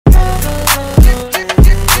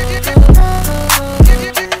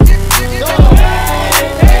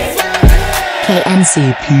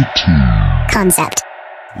Koncept.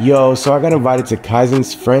 Yo, so I got invited to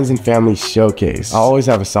Kaizen's Friends and Family Showcase. I always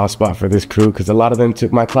have a soft spot for this crew because a lot of them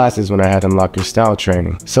took my classes when I had Unlock Your Style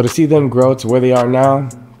training. So to see them grow to where they are now,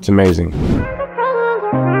 it's amazing.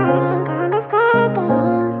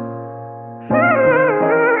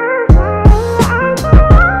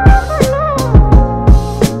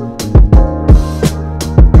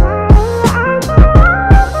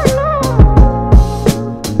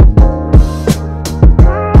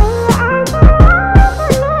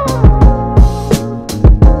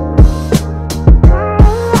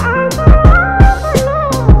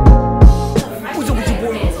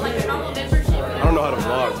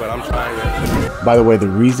 By the way, the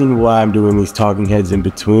reason why I'm doing these talking heads in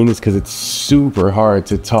between is because it's super hard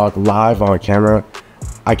to talk live on camera.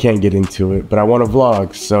 I can't get into it, but I want to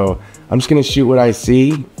vlog, so I'm just gonna shoot what I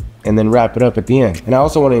see and then wrap it up at the end. And I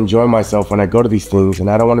also want to enjoy myself when I go to these things, and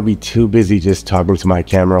I don't want to be too busy just talking to my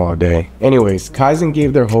camera all day. Anyways, Kaizen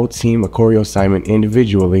gave their whole team a choreo assignment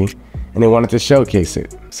individually, and they wanted to showcase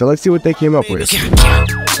it. So let's see what they came up with.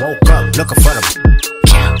 Woke up looking for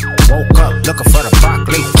the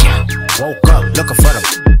broccoli. Woke up looking for the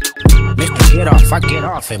Mr. Get off, I get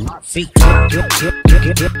off and my feet get off,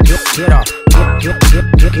 get off,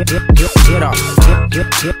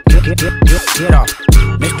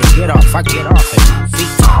 Mr. Get off, I get off and my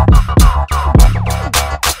feet.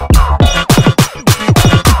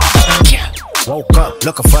 Woke up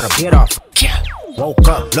looking for the get off. Woke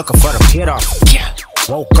up looking for the get off.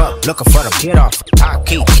 Woke up looking for the get off. I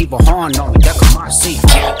keep a horn on me, that come my seat.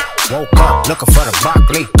 Woke up looking for the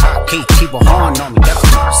broccoli. I keep a horn on me, that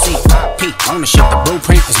come my seat. I peek ownership, the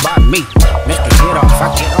blueprint is by me. Mr. Get off, I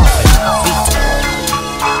get off at my feet.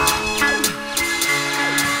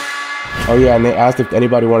 Oh yeah, and they asked if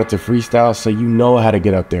anybody wanted to freestyle, so you know how to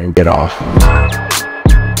get up there and get off.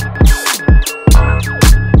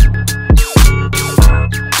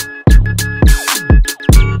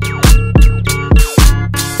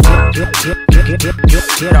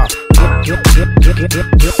 Get off,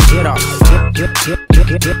 get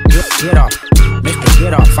off, Mr.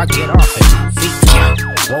 Get off, I get off at my feet.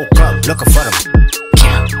 Woke up looking for the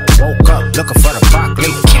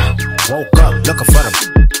broccoli. Woke up looking for the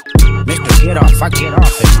Mr. Get off, I get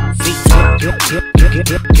off at my feet.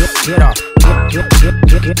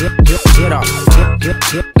 Get off,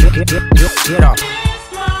 get off.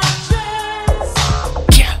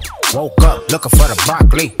 Woke up looking for the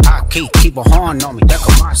broccoli. I keep a horn on me, that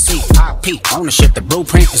come my seat. I peek ownership, the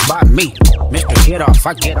blueprint is by me. Mr. Get off,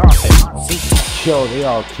 I get off at my feet. Yo, they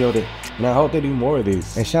all killed it. And I hope they do more of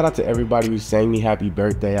these. And shout out to everybody who sang me happy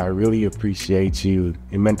birthday. I really appreciate you.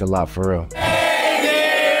 It meant a lot for real.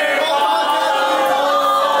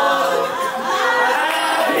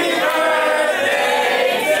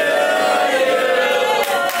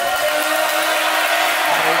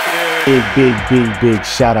 Big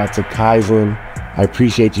shout out to Kaizen. I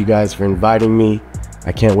appreciate you guys for inviting me.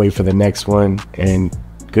 I can't wait for the next one. And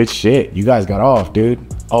good shit, you guys got off, dude.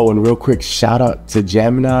 Oh, and real quick, shout out to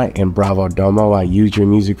Gemini and Bravo Domo. I used your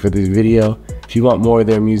music for this video. If you want more of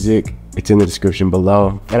their music, it's in the description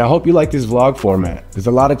below. And I hope you like this vlog format. There's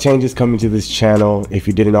a lot of changes coming to this channel if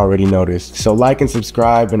you didn't already notice. So like and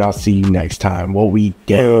subscribe, and I'll see you next time. What we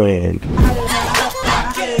doing?